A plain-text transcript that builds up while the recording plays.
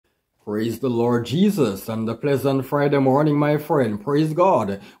Praise the Lord Jesus and a pleasant Friday morning, my friend. Praise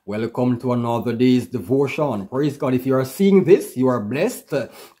God. Welcome to another day's devotion. Praise God. If you are seeing this, you are blessed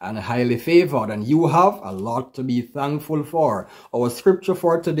and highly favored, and you have a lot to be thankful for. Our scripture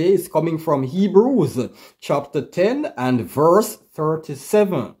for today is coming from Hebrews chapter 10 and verse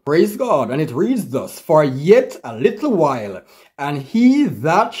 37. Praise God. And it reads thus: For yet a little while, and he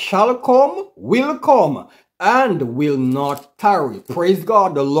that shall come will come, and will not tarry. Praise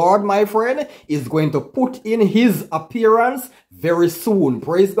God. The Lord, my friend, is going to put in his appearance very soon.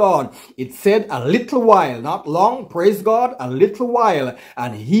 Praise God. It said a little while, not long. Praise God. A little while.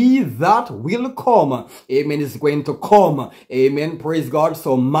 And he that will come, amen, is going to come. Amen. Praise God.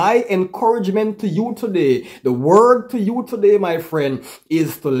 So my encouragement to you today, the word to you today, my friend,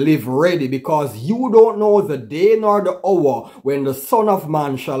 is to live ready, because you don't know the day nor the hour when the Son of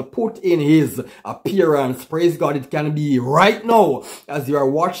Man shall put in his appearance. Praise God. It can be right now as you are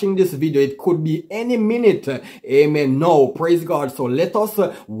watching this video. It could be any minute. Amen. No. Praise God. So let us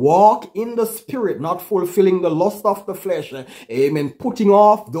walk in the spirit, not fulfilling the lust of the flesh. Amen. Putting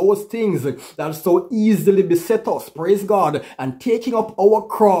off those things that so easily beset us. Praise God. And taking up our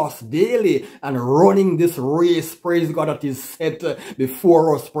cross daily and running this race. Praise God, that is set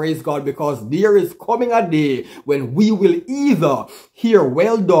before us. Praise God. Because there is coming a day when we will either hear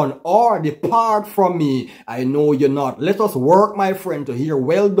well done or depart from me, I know you're not. Let us work, my friend, to hear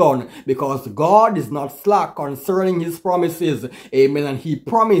well done, because God is not slack concerning his promises. Amen. And he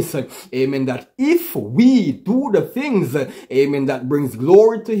promised, amen, that if we do the things, amen, that brings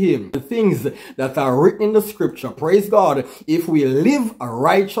glory to him, the things that are written in the scripture, praise God, if we live a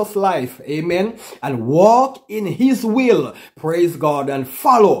righteous life, amen, and walk in his will, praise God, and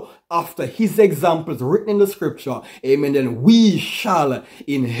follow after his examples written in the scripture, amen, then we shall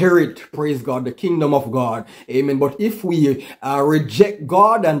inherit, praise God, the kingdom of God, amen. But if we reject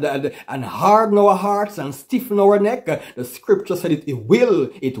God and harden our hearts and stiffen our neck, the scripture said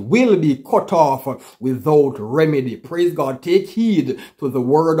it will be cut off without remedy. Praise God. Take heed to the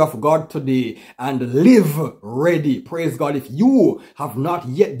word of God today and live ready. Praise God. If you have not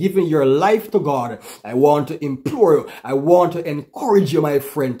yet given your life to God, I want to implore you, I want to encourage you, my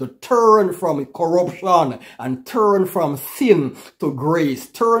friend, to turn from corruption and turn from sin to grace.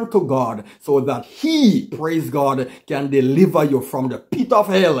 Turn to God so that he, praise God, can deliver you from the pit of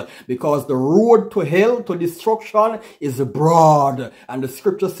hell, because the road to hell, to destruction, is broad. And the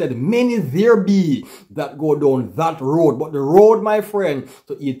scripture said, many there be that go down that road. But the road, my friend,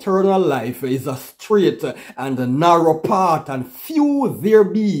 to eternal life is a straight and a narrow path, and few there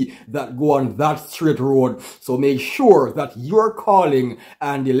be that go on that straight road. So make sure that your calling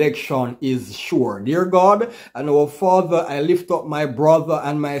and election is sure. Dear God and our Father, I lift up my brother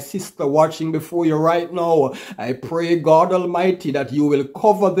and my sister watching before you right now. I pray, God Almighty, that you will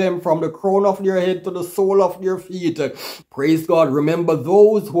cover them from the crown of their head to the sole of their feet. Praise God. Remember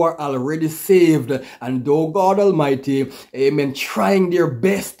those who are already saved, and though God Almighty, amen, trying their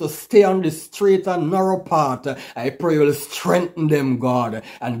best to stay on the straight and narrow path, I pray you will strengthen them, God,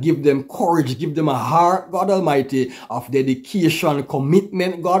 and give them courage, give them a heart, God Almighty, of dedication,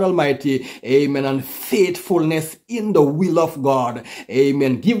 commitment, God Almighty, amen, and faithfulness in the will of God,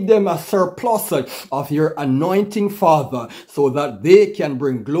 amen. Give them a surplus of your anointing, Father, so that they can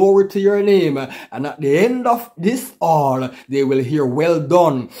bring glory to your name, and at the end of this all, they will hear, well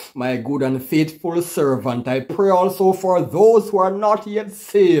done, my good and faithful servant. I pray also for those who are not yet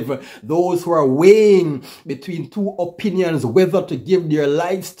saved, those who are weighing between two opinions, whether to give their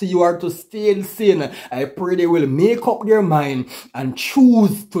lives to you or to stay in sin. I pray they will make up their mind and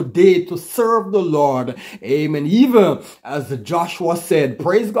choose today to serve the Lord. Amen. Even as Joshua said,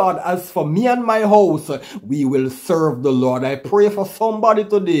 praise God, as for me and my house, we will serve the Lord. I pray for somebody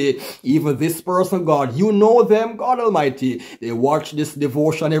today, even this person, God, you know them, God Almighty. They watch this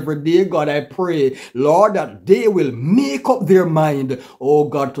devotion every day, God. I pray, Lord, that they will make up their mind, oh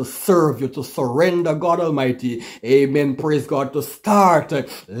God, to serve you, to surrender, God Almighty. Amen. Praise God. To start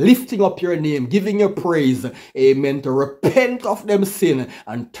lifting up your name, giving you praise. Amen. To repent of them sin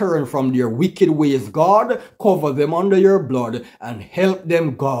and turn from their wicked ways. God, cover them under your blood and help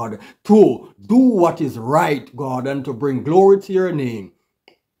them, God, to do what is right, God, and to bring glory to your name.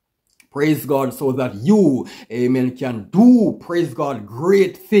 Praise God, so that you, amen, can do, praise God,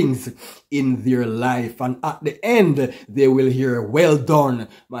 great things in their life. And at the end, they will hear, well done,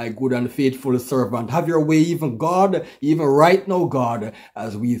 my good and faithful servant. Have your way, even God, even right now, God,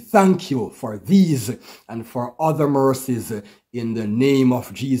 as we thank you for these and for other mercies. In the name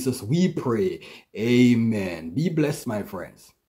of Jesus, we pray. Amen. Be blessed, my friends.